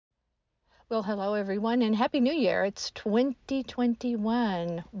Well, hello everyone, and Happy New Year. It's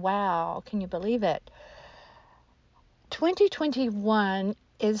 2021. Wow, can you believe it? 2021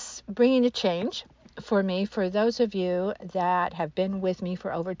 is bringing a change for me. For those of you that have been with me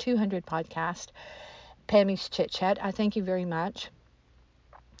for over 200 podcasts, Pammy's Chit Chat, I thank you very much.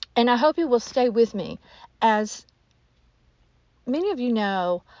 And I hope you will stay with me. As many of you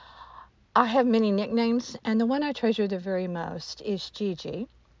know, I have many nicknames, and the one I treasure the very most is Gigi.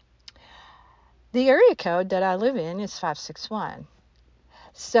 The area code that I live in is 561.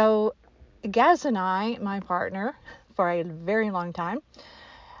 So Gaz and I, my partner, for a very long time,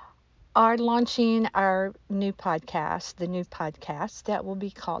 are launching our new podcast, the new podcast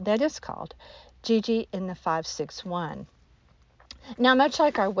that is called Gigi in the 561. Now, much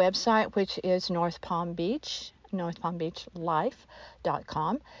like our website, which is North Palm Beach,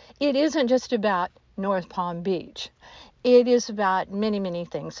 northpalmbeachlife.com, it isn't just about North Palm Beach. It is about many, many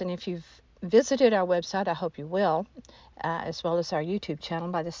things. And if you've visited our website, I hope you will, as well as our YouTube channel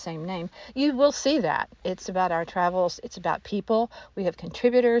by the same name, you will see that. It's about our travels. It's about people. We have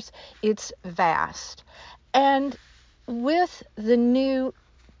contributors. It's vast. And with the new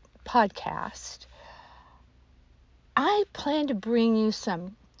podcast, I plan to bring you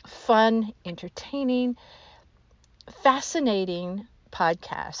some fun, entertaining, fascinating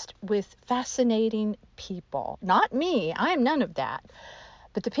podcast with fascinating people. Not me. I am none of that.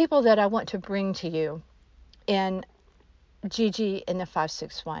 But the people that I want to bring to you in Gigi in the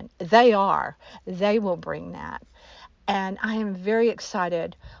 561, they will bring that. And I am very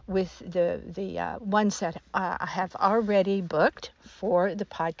excited with the ones that I have already booked for the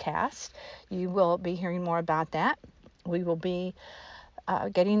podcast. You will be hearing more about that. We will be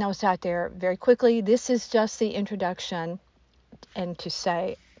getting those out there very quickly. This is just the introduction, and to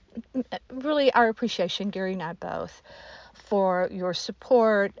say really our appreciation, Gary and I both, for your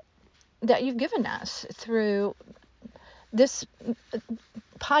support that you've given us through this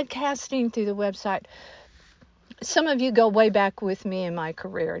podcasting, through the website. Some of you go way back with me in my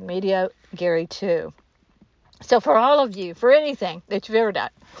career in media, Gary too. So for all of you, for anything that you've ever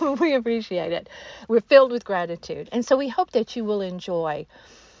done, we appreciate it. We're filled with gratitude. And so we hope that you will enjoy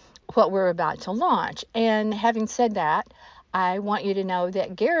what we're about to launch. And having said that, I want you to know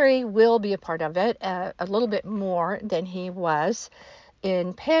that Gary will be a part of it a little bit more than he was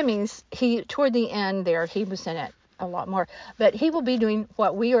in Pammy's. Toward the end there, he was in it a lot more. But he will be doing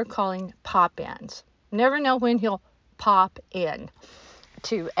what we are calling pop-ins. Never know when he'll pop in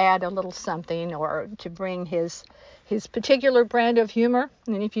to add a little something or to bring his particular brand of humor.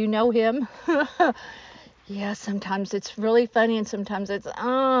 And if you know him, yeah, sometimes it's really funny and sometimes it's,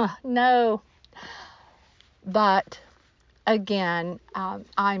 no. But again,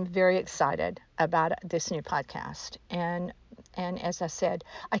 I'm very excited about this new podcast. And as I said,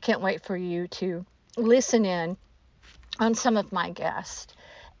 I can't wait for you to listen in on some of my guests.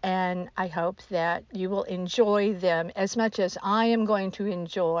 And I hope that you will enjoy them as much as I am going to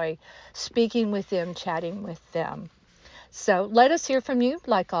enjoy speaking with them, chatting with them. So let us hear from you,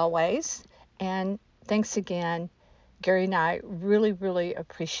 like always. And thanks again. Gary and I really, really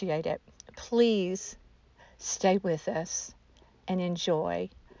appreciate it. Please stay with us and enjoy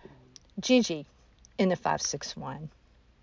Gigi in the 561.